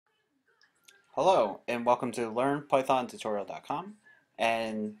Hello, and welcome to LearnPythonTutorial.com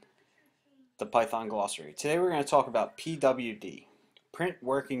and the Python Glossary. Today we're going to talk about PWD, Print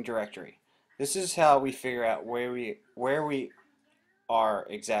Working Directory. This is how we figure out where we are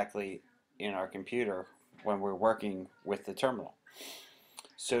exactly in our computer when we're working with the terminal.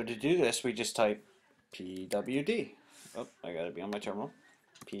 So to do this, we just type PWD. Oh, I got to be on my terminal.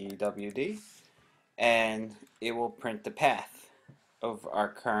 PWD, and it will print the path of our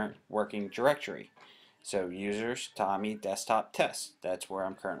current working directory. So users, Tommy, desktop, test. That's where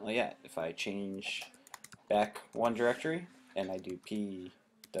I'm currently at. If I change back one directory and I do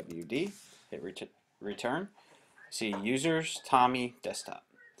pwd, hit return, see users, Tommy, desktop.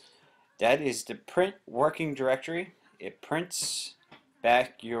 That is the print working directory. It prints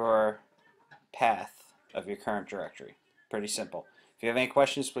back your path of your current directory. Pretty simple. If you have any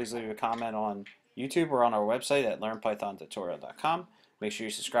questions, please leave a comment on YouTube or on our website at learnpythontutorial.com. Make sure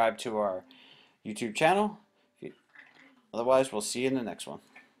you subscribe to our YouTube channel. Otherwise, we'll see you in the next one.